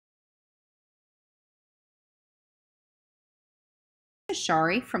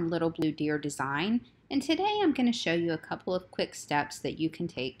Shari from Little Blue Deer Design, and today I'm going to show you a couple of quick steps that you can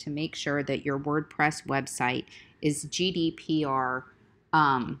take to make sure that your WordPress website is GDPR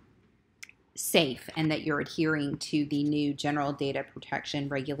safe and that you're adhering to the new General Data Protection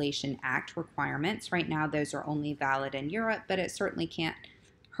Regulation Act requirements. Right now those are only valid in Europe, but it certainly can't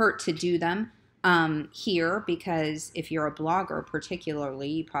hurt to do them here, because if you're a blogger particularly,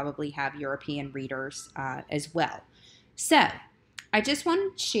 you probably have European readers as well. So I just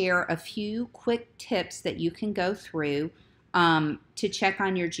want to share a few quick tips that you can go through to check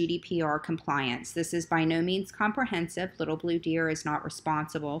on your GDPR compliance. This is by no means comprehensive. Little Blue Deer is not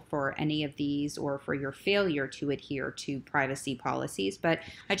responsible for any of these or for your failure to adhere to privacy policies, but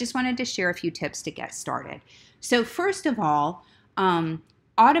I just wanted to share a few tips to get started. So first of all,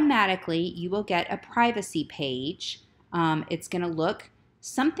 automatically you will get a privacy page. It's going to look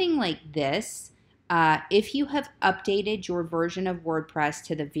something like this. If you have updated your version of WordPress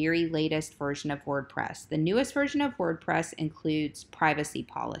to the very latest version of WordPress. The newest version of WordPress includes privacy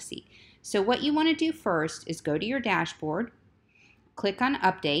policy. So what you want to do first is go to your dashboard, click on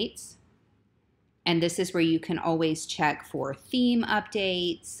Updates, and this is where you can always check for theme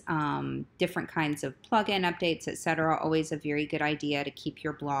updates, different kinds of plugin updates, etc. Always a very good idea to keep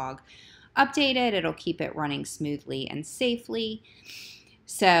your blog updated. It'll keep it running smoothly and safely.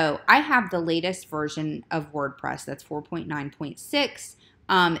 So I have the latest version of WordPress, that's 4.9.6.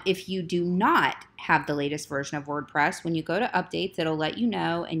 If you do not have the latest version of WordPress, when you go to updates, it'll let you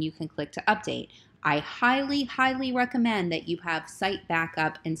know and you can click to update. I highly, highly recommend that you have site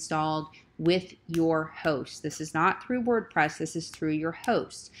backup installed with your host. This is not through WordPress, this is through your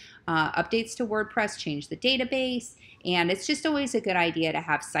host. Updates to WordPress change the database, and it's just always a good idea to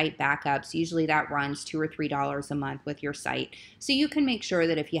have site backups. Usually that runs $2 or $3 a month with your site. So you can make sure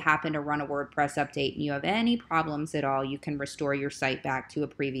that if you happen to run a WordPress update and you have any problems at all, you can restore your site back to a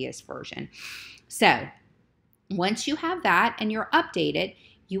previous version. So once you have that and you're updated,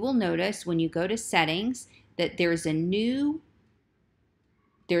 you will notice when you go to settings that there's a new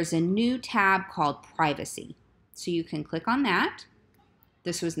tab called Privacy. So you can click on that.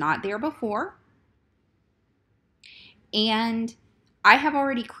 This was not there before. And I have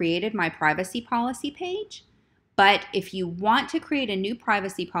already created my privacy policy page, but if you want to create a new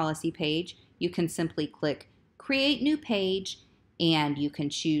privacy policy page, you can simply click Create New Page, and you can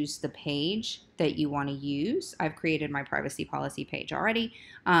choose the page that you want to use. I've created my privacy policy page already.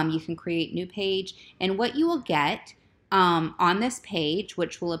 You can create new page, and what you will get on this page,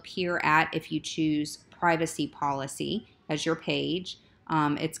 which will appear at, if you choose privacy policy as your page,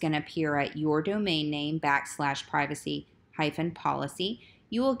 it's going to appear at your domain name /privacy-policy.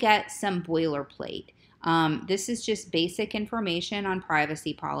 You will get some boilerplate. This is just basic information on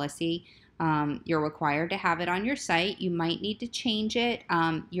privacy policy. You're required to have it on your site. You might need to change it.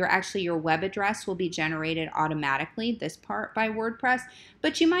 Your web address will be generated automatically, this part by WordPress,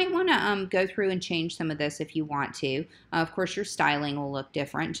 but you might want to go through and change some of this if you want to. Of course, your styling will look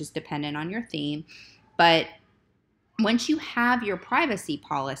different, just dependent on your theme. But once you have your privacy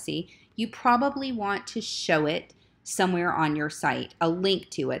policy, you probably want to show it somewhere on your site, a link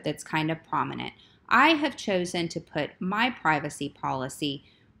to it that's kind of prominent. I have chosen to put my privacy policy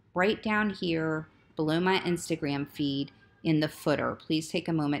right down here below my Instagram feed in the footer. Please take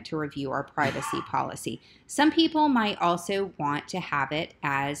a moment to review our privacy policy. Some people might also want to have it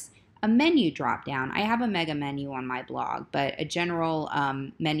as a menu drop down. I have a mega menu on my blog, but a general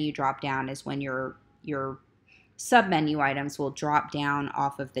menu drop down is when your submenu items will drop down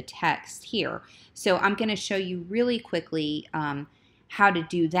off of the text here. So I'm going to show you really quickly how to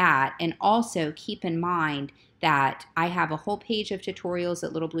do that, and also keep in mind that I have a whole page of tutorials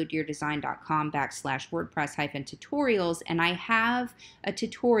at littlebluedeerdesign.com /WordPress-tutorials, and I have a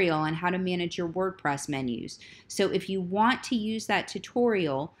tutorial on how to manage your WordPress menus. So if you want to use that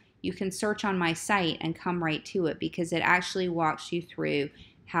tutorial, you can search on my site and come right to it, because it actually walks you through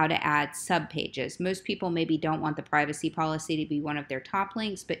how to add subpages. Most people maybe don't want the privacy policy to be one of their top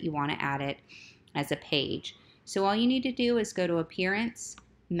links, but you want to add it as a page. So all you need to do is go to Appearance,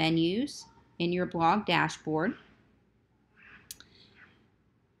 Menus in your blog dashboard.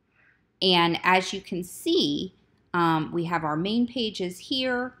 And as you can see, we have our main pages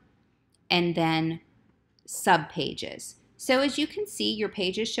here and then subpages. So as you can see, your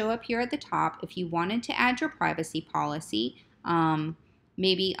pages show up here at the top. If you wanted to add your privacy policy,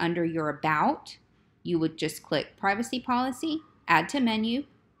 maybe under your About, you would just click Privacy Policy, Add to Menu,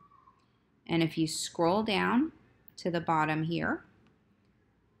 and if you scroll down to the bottom here,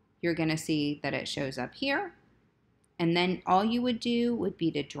 you're going to see that it shows up here, And then all you would do would be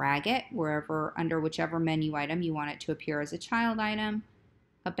to drag it wherever, under whichever menu item you want it to appear as a child item,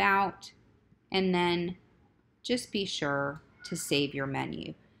 about, and then just be sure to save your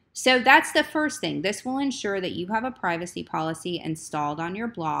menu. So that's the first thing. This will ensure that you have a privacy policy installed on your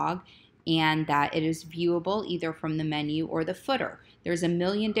blog and that it is viewable either from the menu or the footer. There's a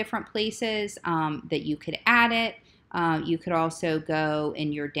million different places that you could add it. You could also go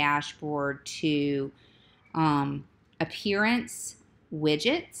in your dashboard to appearance,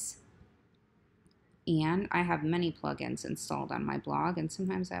 widgets, and I have many plugins installed on my blog, and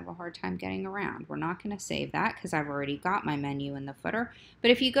sometimes I have a hard time getting around. We're not going to save that because I've already got my menu in the footer. But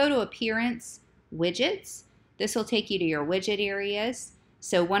if you go to appearance, widgets, this will take you to your widget areas.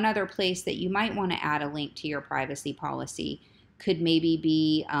 So one other place that you might want to add a link to your privacy policy could maybe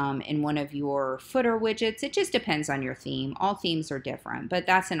be in one of your footer widgets. It just depends on your theme. All themes are different, but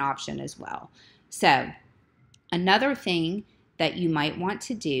that's an option as well. So another thing that you might want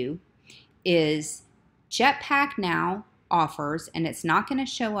to do is Jetpack now offers, and it's not going to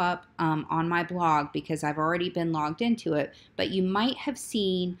show up on my blog because I've already been logged into it, but you might have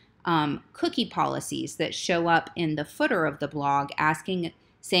seen cookie policies that show up in the footer of the blog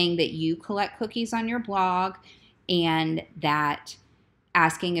saying that you collect cookies on your blog and that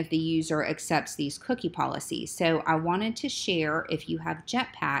asking if the user accepts these cookie policies. So I wanted to share, if you have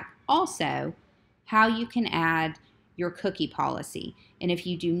Jetpack, also how you can add your cookie policy. And if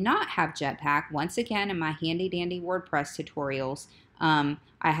you do not have Jetpack, once again in my handy dandy WordPress tutorials, I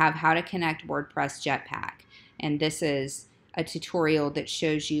have how to connect WordPress Jetpack. And this is a tutorial that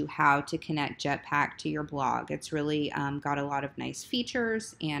shows you how to connect Jetpack to your blog. It's really got a lot of nice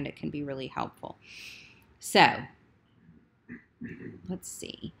features and it can be really helpful. So let's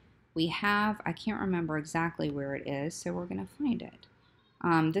see. We have, I can't remember exactly where it is, so we're going to find it.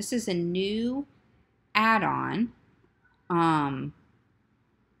 This is a new add-on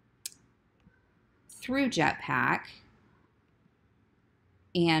through Jetpack,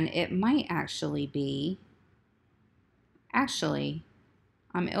 and it might actually be,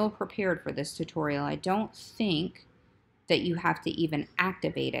 I'm ill prepared for this tutorial. I don't think that you have to even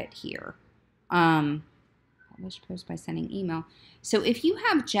activate it here. Publish post by sending email. So if you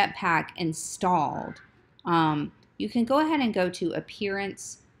have Jetpack installed, you can go ahead and go to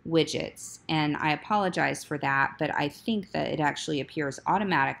Appearance Widgets, and I apologize for that, but I think that it actually appears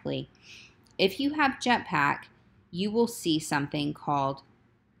automatically. If you have Jetpack, you will see something called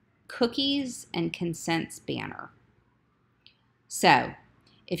Cookies and Consents banner. So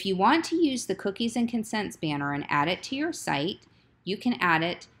if you want to use the Cookies and Consents banner and add it to your site, you can add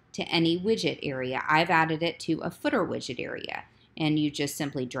it to any widget area. I've added it to a footer widget area, and you just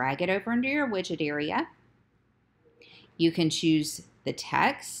simply drag it over into your widget area. You can choose the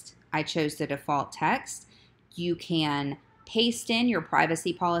text. I chose the default text. You can paste in your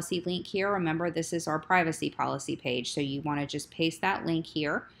privacy policy link here. Remember, this is our privacy policy page, so you want to just paste that link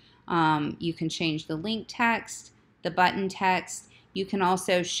here. You can change the link text, the button text. You can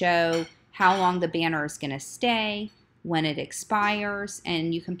also show how long the banner is going to stay, when it expires,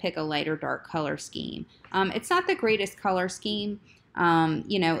 and you can pick a light or dark color scheme. It's not the greatest color scheme.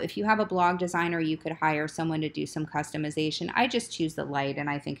 You know, if you have a blog designer, you could hire someone to do some customization. I just choose the light and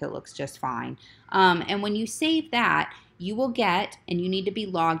I think it looks just fine. And when you save that, you will get, and you need to be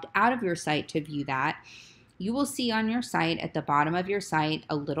logged out of your site to view that, you will see on your site, at the bottom of your site,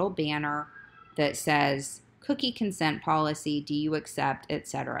 a little banner that says cookie consent policy, do you accept,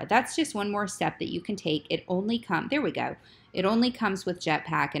 etc. That's just one more step that you can take. It only comes, there we go. It only comes with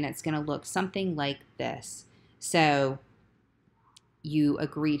Jetpack, and it's going to look something like this. So you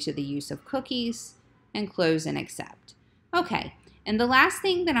agree to the use of cookies and close and accept. Okay, and the last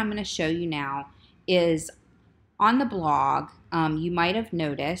thing that I'm going to show you now is on the blog. You might have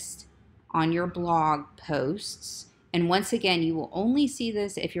noticed on your blog posts, and once again, you will only see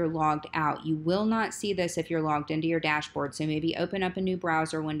this if you're logged out. You will not see this if you're logged into your dashboard. So maybe open up a new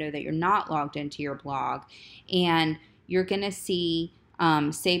browser window that you're not logged into your blog, and you're going to see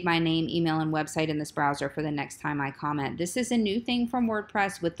save my name, email, and website in this browser for the next time I comment. This is a new thing from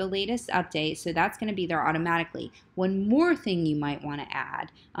WordPress with the latest update, so that's going to be there automatically. One more thing you might want to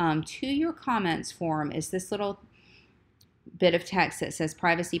add to your comments form is this little bit of text that says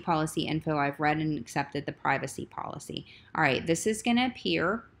privacy policy info. I've read and accepted the privacy policy. All right, this is going to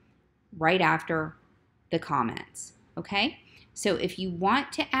appear right after the comments. Okay, so if you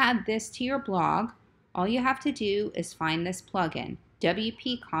want to add this to your blog, all you have to do is find this plugin,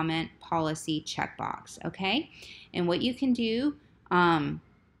 WP Comment Policy Checkbox. Okay, and what you can do,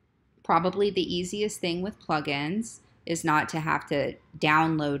 probably the easiest thing with plugins is not to have to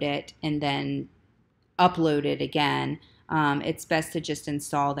download it and then uploaded again. It's best to just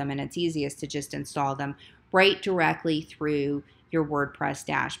install them, and it's easiest to just install them right directly through your WordPress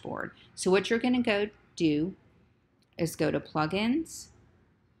dashboard. So what you're going to go do is go to Plugins,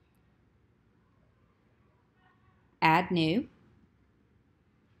 Add New,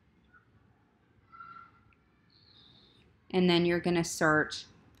 and then you're going to search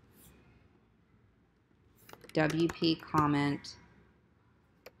WP Comment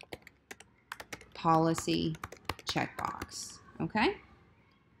Policy Checkbox. Okay?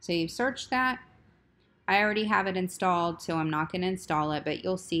 So you've searched that. I already have it installed, so I'm not going to install it, but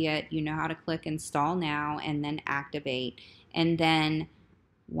you'll see it. You know how to click Install Now and then Activate. And then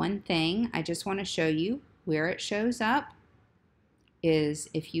one thing I just want to show you where it shows up is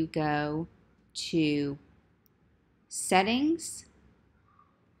if you go to Settings,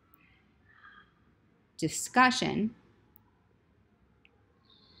 Discussion,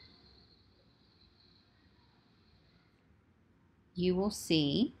 you will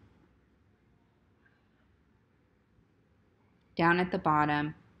see down at the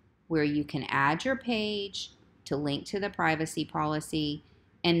bottom where you can add your page to link to the privacy policy,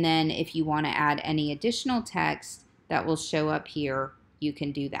 and then if you want to add any additional text that will show up here, you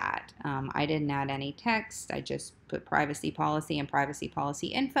can do that. I didn't add any text. I just put privacy policy and privacy policy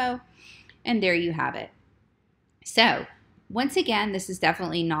info, and there you have it. So once again, this is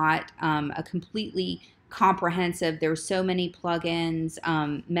definitely not a completely comprehensive. There's so many plugins,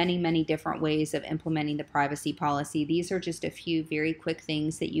 many different ways of implementing the privacy policy. These are just a few very quick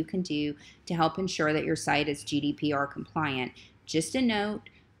things that you can do to help ensure that your site is GDPR compliant. Just a note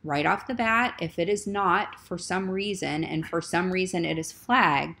right off the bat, if it is not for some reason, and for some reason it is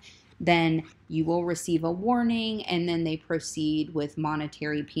flagged, then you will receive a warning, and then they proceed with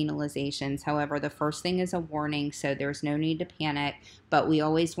monetary penalizations. However, the first thing is a warning, so there's no need to panic, but we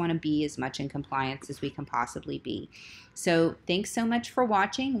always want to be as much in compliance as we can possibly be. So thanks so much for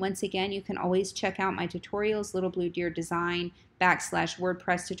watching. Once again, you can always check out my tutorials, Little Blue Deer Design /WordPress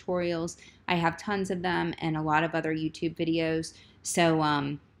tutorials. I have tons of them and a lot of other YouTube videos. So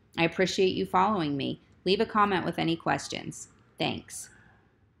I appreciate you following me. Leave a comment with any questions. Thanks.